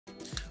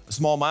A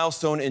small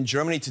milestone in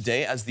Germany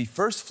today as the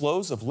first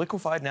flows of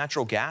liquefied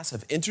natural gas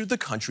have entered the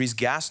country's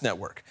gas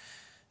network.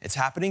 It's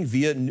happening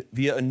via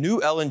a new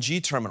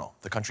LNG terminal,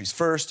 the country's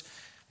first,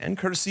 and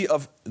courtesy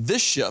of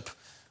this ship,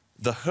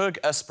 the Högue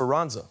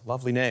Esperanza.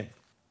 Lovely name.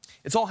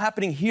 It's all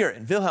happening here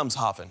in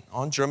Wilhelmshaven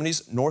on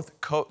Germany's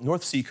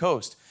North Sea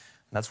coast.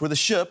 And that's where the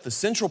ship, the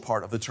central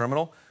part of the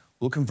terminal,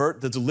 will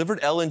convert the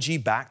delivered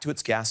LNG back to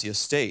its gaseous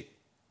state.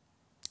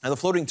 Now, the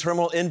floating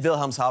terminal in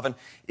Wilhelmshaven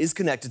is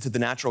connected to the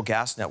natural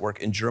gas network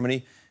in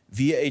Germany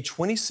via a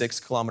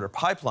 26-kilometer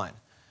pipeline.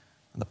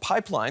 And the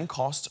pipeline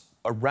costs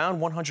around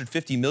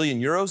 150 million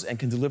euros and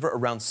can deliver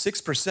around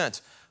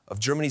 6% of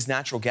Germany's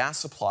natural gas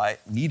supply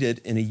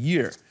needed in a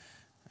year.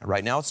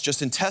 Right now, it's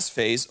just in test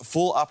phase.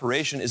 Full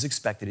operation is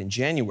expected in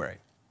January.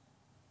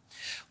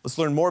 Let's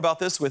learn more about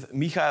this with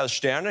Michael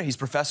Sterner. He's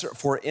professor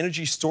for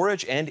energy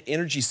storage and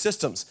energy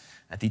systems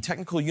at the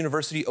Technical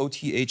University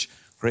OTH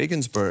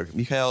Regensburg.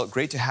 Michael,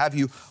 great to have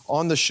you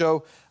on the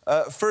show.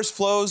 First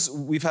flows,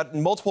 we've had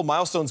multiple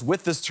milestones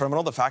with this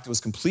terminal. The fact it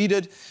was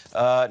completed.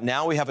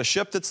 Now we have a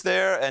ship that's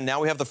there, and now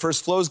we have the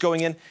first flows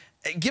going in.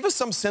 Give us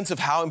some sense of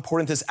how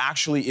important this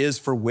actually is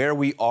for where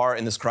we are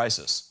in this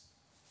crisis.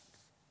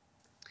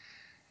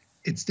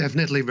 It's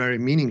definitely very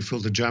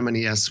meaningful to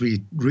Germany as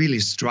we really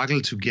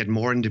struggle to get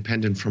more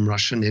independent from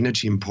Russian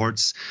energy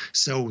imports.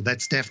 So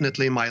that's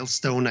definitely a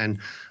milestone, and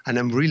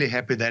I'm really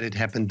happy that it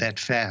happened that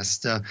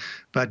fast.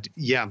 But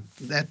yeah,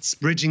 that's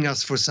bridging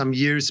us for some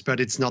years, but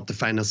it's not the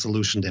final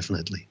solution,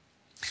 definitely.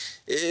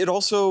 It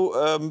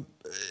also,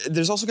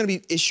 there's also going to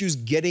be issues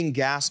getting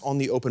gas on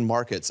the open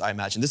markets, I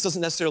imagine. This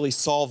doesn't necessarily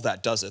solve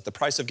that, does it? The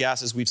price of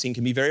gas, as we've seen,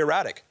 can be very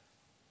erratic.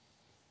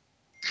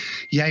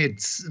 Yeah,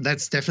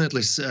 that's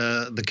definitely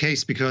the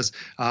case because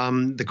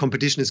the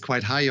competition is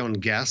quite high on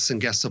gas and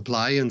gas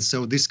supply. And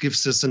so this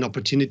gives us an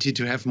opportunity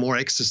to have more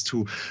access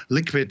to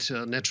liquid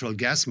natural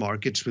gas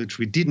markets, which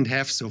we didn't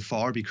have so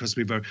far because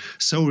we were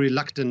so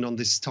reluctant on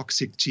this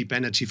toxic cheap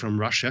energy from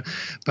Russia.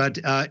 But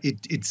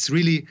it's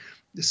really...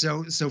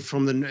 So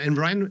from the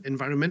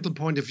environmental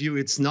point of view,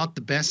 it's not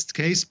the best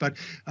case. But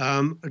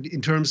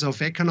in terms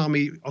of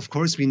economy, of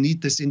course, we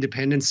need this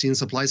independency and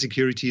supply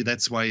security.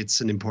 That's why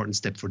it's an important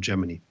step for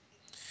Germany.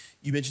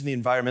 You mentioned the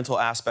environmental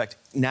aspect.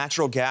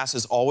 Natural gas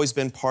has always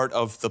been part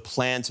of the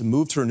plan to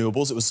move to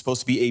renewables. It was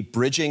supposed to be a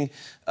bridging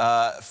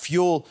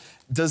fuel.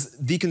 Does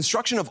the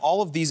construction of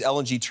all of these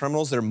LNG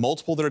terminals, there are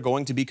multiple that are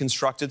going to be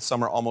constructed,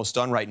 some are almost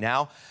done right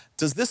now,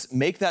 does this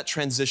make that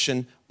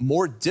transition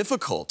more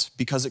difficult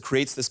because it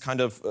creates this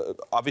kind of,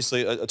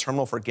 obviously, a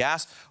terminal for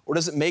gas, or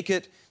does it make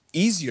it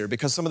easier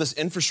because some of this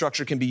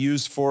infrastructure can be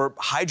used for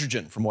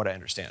hydrogen, from what I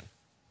understand?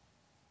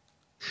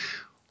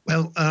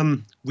 Well,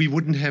 we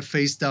wouldn't have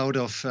phased out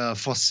of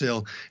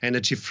fossil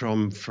energy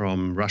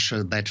from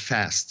Russia that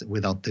fast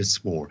without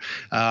this war.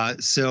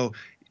 So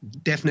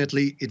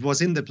definitely, it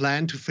was in the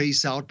plan to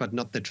phase out, but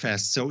not that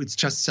fast. So it's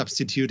just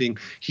substituting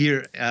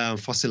here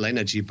fossil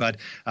energy. But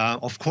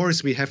of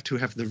course, we have to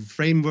have the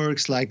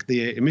frameworks like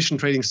the emission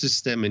trading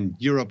system in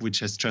Europe, which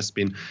has just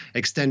been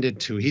extended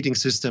to heating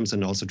systems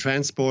and also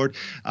transport.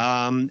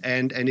 And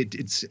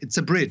it's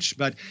a bridge.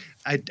 But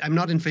I'm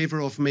not in favor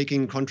of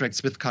making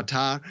contracts with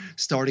Qatar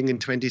starting in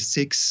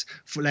 26,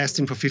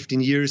 lasting for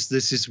 15 years.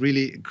 This is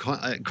really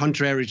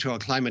contrary to our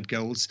climate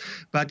goals.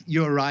 But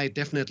you're right,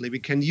 definitely. We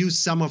can use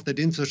some of that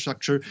infrastructure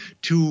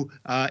to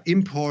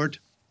import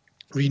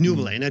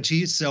renewable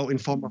energy, so in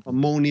form of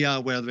ammonia,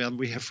 where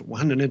we have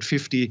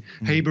 150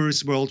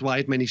 Habers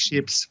worldwide, many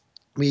ships.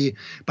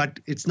 But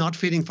it's not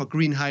fitting for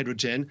green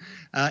hydrogen.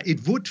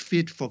 It would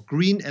fit for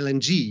green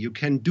LNG. You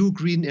can do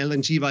green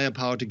LNG via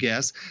power to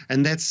gas,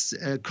 and that's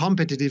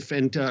competitive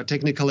and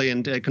technically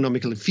and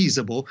economically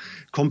feasible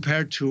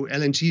compared to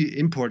LNG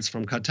imports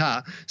from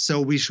Qatar. So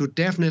we should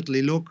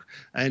definitely look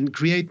and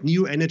create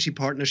new energy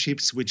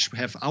partnerships which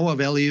have our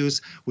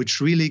values,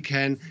 which really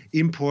can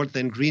import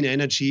then green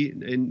energy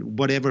in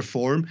whatever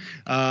form,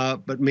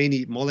 but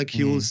mainly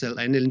molecules,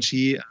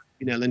 LNG,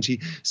 in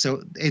LNG.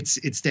 So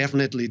it's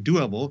definitely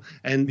doable,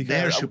 and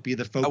there should be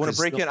the focus. I want to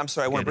break in. I'm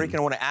sorry. I want to break in.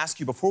 I want to ask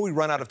you, before we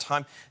run out of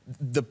time,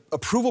 the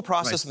approval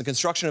process and the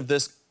construction of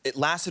this, it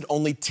lasted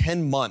only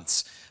 10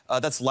 months.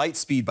 That's light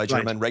speed by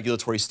German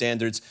regulatory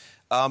standards.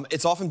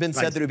 It's often been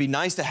said that it would be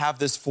nice to have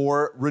this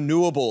for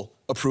renewable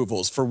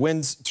approvals, for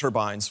wind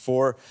turbines,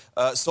 for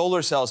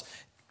solar cells.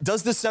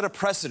 Does this set a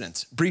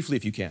precedent? Briefly,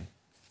 if you can.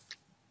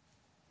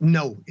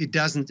 No, it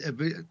doesn't.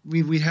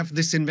 We have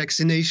this in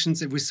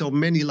vaccinations. We saw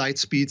many light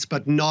speeds,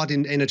 but not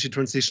in energy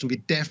transition. We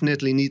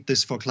definitely need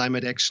this for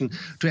climate action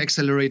to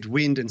accelerate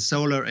wind and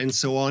solar and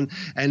so on.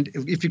 And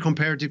if you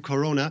compare it to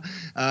Corona,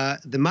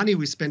 the money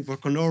we spent for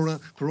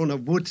Corona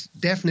would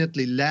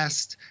definitely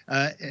last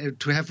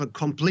to have a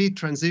complete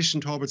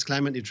transition towards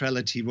climate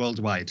neutrality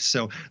worldwide.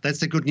 So that's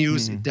the good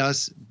news. It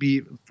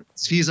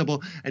it's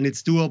feasible and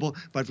it's doable,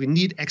 but we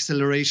need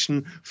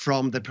acceleration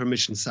from the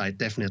permission side,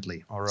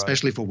 definitely,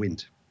 especially for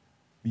wind.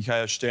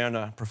 Michael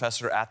Sterner,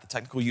 professor at the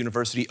Technical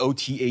University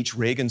OTH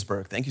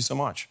Regensburg. Thank you so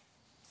much.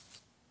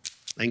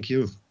 Thank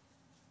you.